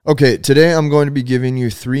Okay, today I'm going to be giving you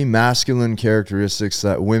 3 masculine characteristics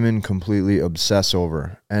that women completely obsess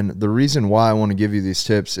over. And the reason why I want to give you these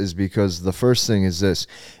tips is because the first thing is this.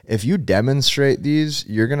 If you demonstrate these,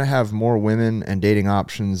 you're going to have more women and dating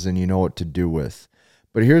options than you know what to do with.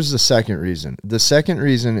 But here's the second reason. The second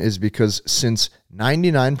reason is because since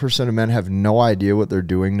 99% of men have no idea what they're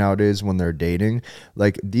doing nowadays when they're dating,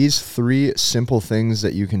 like these 3 simple things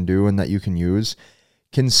that you can do and that you can use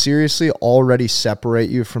can seriously already separate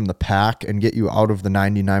you from the pack and get you out of the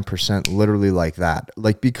 99% literally like that.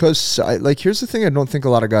 Here's the thing I don't think a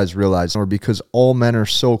lot of guys realize, or because all men are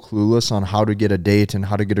so clueless on how to get a date and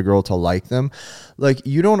how to get a girl to like them. Like,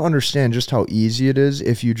 you don't understand just how easy it is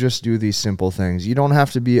if you just do these simple things. You don't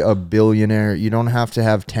have to be a billionaire. You don't have to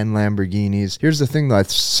have 10 Lamborghinis. Here's the thing though, I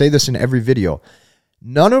say this in every video.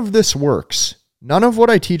 None of this works. None of what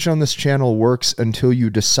I teach on this channel works until you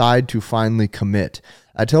decide to finally commit.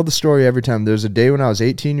 I tell the story every time. There's a day when I was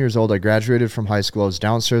 18 years old. I graduated from high school. I was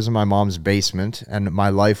downstairs in my mom's basement, and my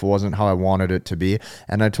life wasn't how I wanted it to be.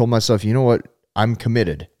 And I told myself, you know what? I'm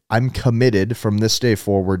committed. I'm committed from this day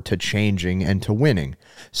forward to changing and to winning.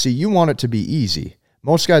 See, you want it to be easy.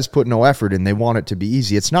 Most guys put no effort in. They want it to be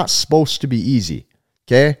easy. It's not supposed to be easy,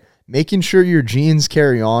 okay? Making sure your genes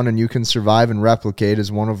carry on and you can survive and replicate is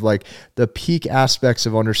one of like the peak aspects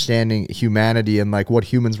of understanding humanity and like what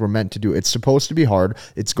humans were meant to do. It's supposed to be hard.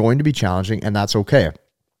 It's going to be challenging, and that's okay.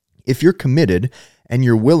 If you're committed and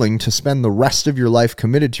you're willing to spend the rest of your life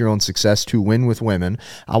committed to your own success to win with women,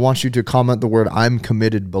 I want you to comment the word "I'm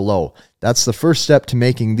committed" below. That's the first step to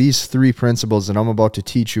making these 3 principles that I'm about to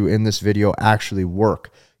teach you in this video actually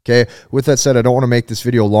work. Okay, with that said, I don't want to make this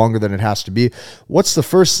video longer than it has to be. What's the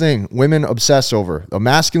first thing women obsess over? A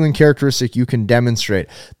masculine characteristic you can demonstrate.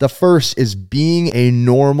 The first is being a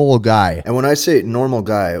normal guy. And when I say normal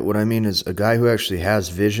guy, what I mean is a guy who actually has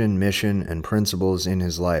vision, mission, and principles in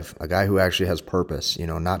his life. A guy who actually has purpose,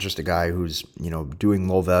 not just a guy who's, doing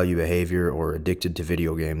low value behavior or addicted to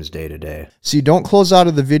video games day to day. See, don't close out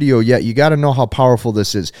of the video yet. You got to know how powerful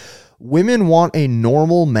this is. Women want a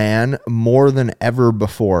normal man more than ever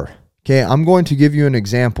before. Okay, I'm going to give you an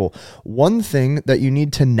example. One thing that you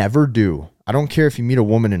need to never do, I don't care if you meet a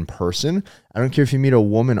woman in person, I don't care if you meet a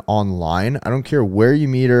woman online, I don't care where you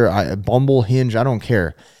meet her, Bumble, Hinge, I don't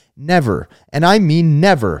care. Never, and I mean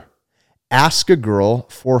never, ask a girl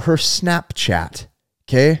for her Snapchat,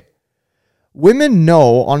 okay? Women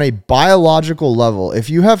know on a biological level, if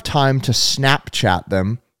you have time to Snapchat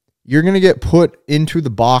them, you're going to get put into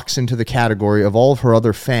the box, into the category of all of her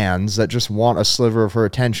other fans that just want a sliver of her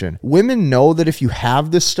attention. Women know that if you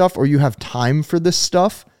have this stuff or you have time for this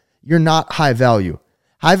stuff, you're not high value.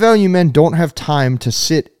 High value men don't have time to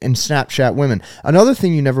sit and Snapchat women. Another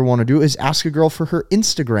thing you never want to do is ask a girl for her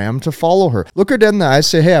Instagram to follow her. Look her dead in the eyes,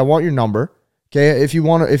 say, hey, I want your number. Okay, if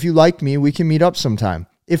you like me, we can meet up sometime.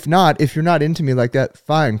 If not, if you're not into me like that,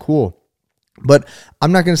 fine, cool. But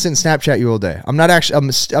I'm not going to sit and Snapchat you all day. I'm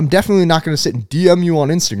definitely not going to sit and DM you on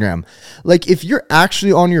Instagram. Like, if you're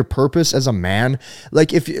actually on your purpose as a man,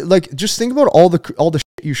 just think about all the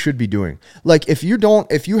shit you should be doing. Like, if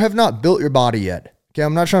you have not built your body yet, okay,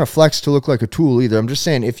 I'm not trying to flex to look like a tool either. I'm just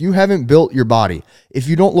saying, if you haven't built your body, if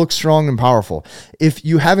you don't look strong and powerful, if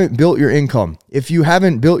you haven't built your income, if you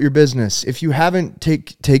haven't built your business, if you haven't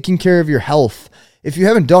taken care of your health, if you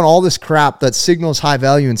haven't done all this crap that signals high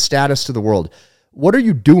value and status to the world, what are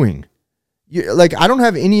you doing? I don't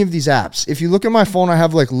have any of these apps. If you look at my phone, I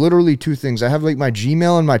have literally 2 things. I have my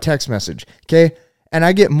Gmail and my text message, okay? And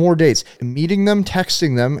I get more dates. Meeting them,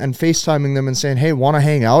 texting them, and FaceTiming them and saying, hey, want to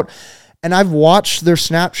hang out? And I've watched their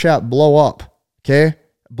Snapchat blow up, okay?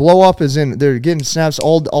 Blow up as in they're getting snaps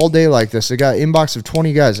all day like this. They got an inbox of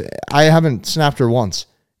 20 guys. I haven't snapped her once.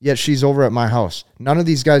 Yet she's over at my house. None of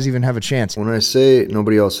these guys even have a chance. When I say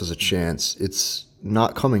nobody else has a chance, it's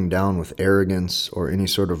not coming down with arrogance or any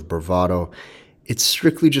sort of bravado. It's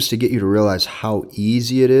strictly just to get you to realize how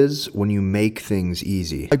easy it is when you make things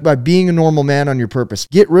easy. Like by being a normal man on your purpose.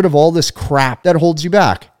 Get rid of all this crap that holds you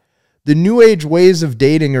back. The new age ways of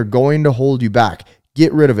dating are going to hold you back.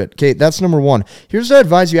 Get rid of it. Okay, that's number 1. Here's what I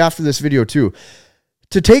advise you after this video too.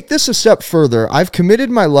 To take this a step further, I've committed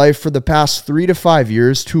my life for the past 3 to 5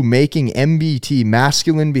 years to making MBT,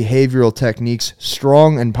 masculine behavioral techniques,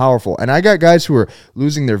 strong and powerful. And I got guys who are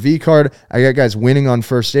losing their V card. I got guys winning on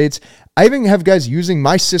first dates. I even have guys using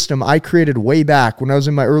my system I created way back when I was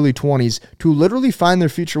in my early 20s to literally find their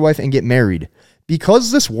future wife and get married.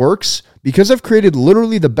 Because this works, because I've created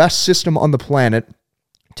literally the best system on the planet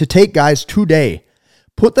to take guys today,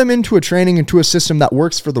 put them into a training, into a system that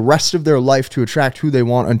works for the rest of their life to attract who they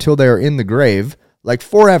want until they are in the grave, like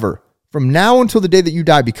forever. From now until the day that you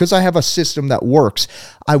die, because I have a system that works,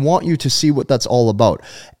 I want you to see what that's all about.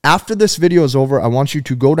 After this video is over, I want you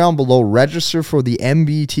to go down below, register for the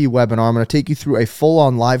MBT webinar. I'm going to take you through a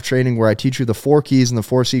full-on live training where I teach you the 4 keys and the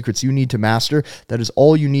 4 secrets you need to master. That is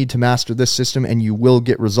all you need to master this system, and you will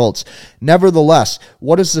get results. Nevertheless,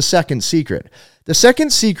 what is the second secret? The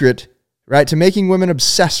second secret, right, to making women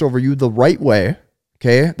obsess over you the right way,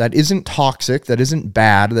 okay, that isn't toxic, that isn't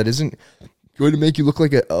bad, that isn't going to make you look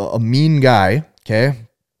like a mean guy, okay,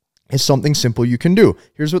 is something simple you can do.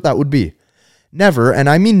 Here's what that would be. Never, and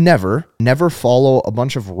I mean never follow a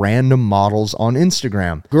bunch of random models on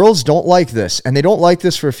Instagram. Girls don't like this, and they don't like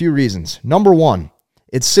this for a few reasons. Number one,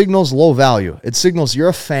 it signals low value. It signals you're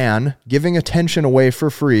a fan giving attention away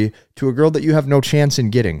for free to a girl that you have no chance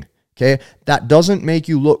in getting, okay? That doesn't make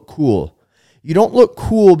you look cool. You don't look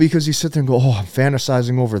cool because you sit there and go, oh, I'm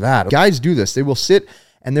fantasizing over that. Guys do this. They will sit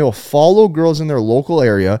and they will follow girls in their local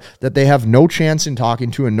area that they have no chance in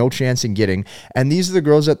talking to and no chance in getting. And these are the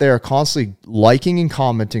girls that they are constantly liking and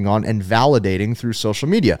commenting on and validating through social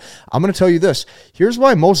media. I'm going to tell you this. Here's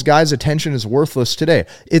why most guys' attention is worthless today.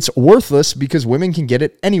 It's worthless because women can get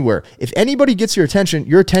it anywhere. If anybody gets your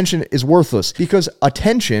attention is worthless because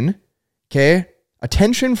attention, okay,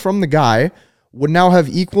 attention from the guy would now have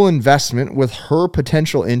equal investment with her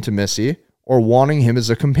potential intimacy or wanting him as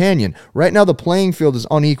a companion. Right now, the playing field is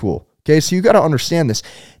unequal. Okay, so you got to understand this.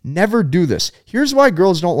 Never do this. Here's why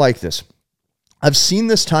girls don't like this. I've seen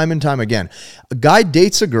this time and time again. A guy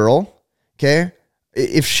dates a girl, okay?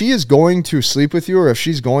 If she is going to sleep with you or if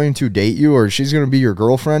she's going to date you or she's going to be your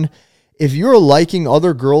girlfriend, if you're liking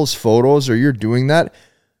other girls' photos or you're doing that,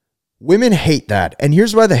 women hate that. And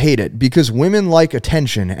here's why they hate it. Because women like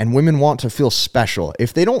attention and women want to feel special.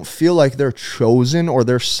 If they don't feel like they're chosen or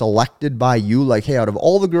they're selected by you, like, hey, out of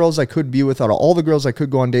all the girls I could be with, out of all the girls I could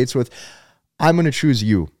go on dates with, I'm going to choose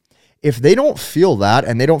you. If they don't feel that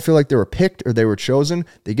and they don't feel like they were picked or they were chosen,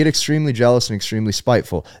 they get extremely jealous and extremely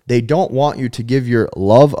spiteful. They don't want you to give your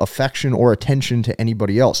love, affection, or attention to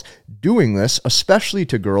anybody else. Doing this, especially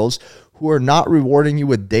to girls who are not rewarding you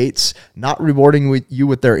with dates, not rewarding you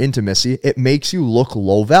with their intimacy, it makes you look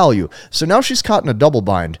low value. So now she's caught in a double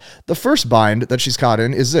bind. The first bind that she's caught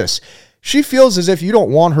in is this. She feels as if you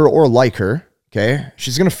don't want her or like her, okay?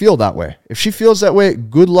 She's going to feel that way. If she feels that way,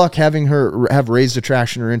 good luck having her have raised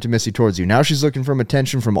attraction or intimacy towards you. Now she's looking for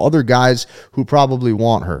attention from other guys who probably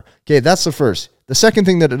want her. Okay, that's the first. The second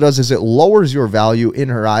thing that it does is it lowers your value in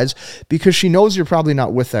her eyes because she knows you're probably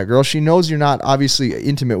not with that girl. She knows you're not obviously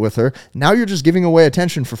intimate with her. Now you're just giving away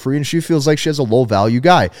attention for free and she feels like she has a low value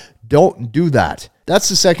guy. Don't do that. That's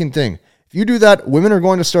the second thing. If you do that, women are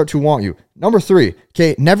going to start to want you. Number 3,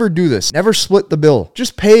 okay, never do this. Never split the bill.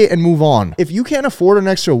 Just pay and move on. If you can't afford an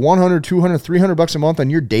extra $100, $200, $300 a month on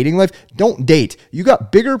your dating life, don't date. You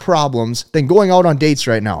got bigger problems than going out on dates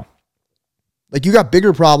right now. Like, you got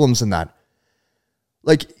bigger problems than that.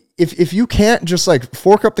 Like, if you can't just like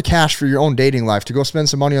fork up the cash for your own dating life to go spend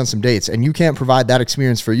some money on some dates and you can't provide that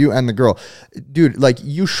experience for you and the girl, dude, like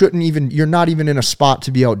you're not even in a spot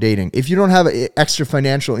to be out dating. If you don't have extra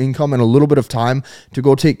financial income and a little bit of time to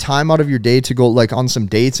go take time out of your day to go like on some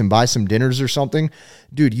dates and buy some dinners or something,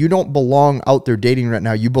 dude, you don't belong out there dating right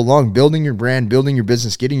now. You belong building your brand, building your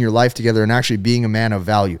business, getting your life together, and actually being a man of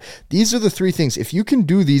value. These are the 3 things. If you can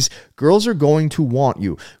do these, girls are going to want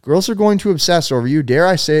you. Girls are going to obsess over you. Dare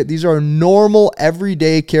I say it, these are normal,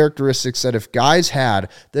 everyday characteristics that if guys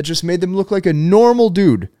had that just made them look like a normal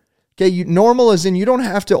dude. Okay, normal as in you don't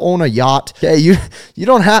have to own a yacht. Okay, you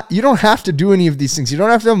don't have to do any of these things. You don't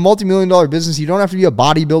have to have a multi-million-dollar business. You don't have to be a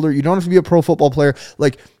bodybuilder. You don't have to be a pro football player.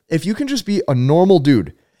 Like, if you can just be a normal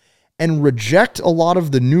dude and reject a lot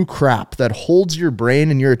of the new crap that holds your brain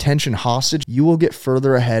and your attention hostage, you will get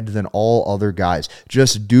further ahead than all other guys.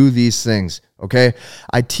 Just do these things, okay?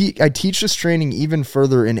 I teach this training even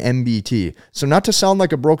further in MBT. So not to sound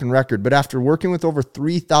like a broken record, but after working with over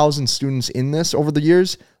 3,000 students in this over the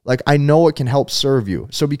years, like I know it can help serve you.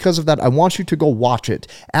 So because of that, I want you to go watch it.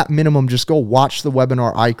 At minimum, just go watch the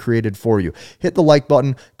webinar I created for you. Hit the like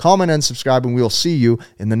button, comment, and subscribe, and we'll see you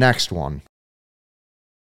in the next one.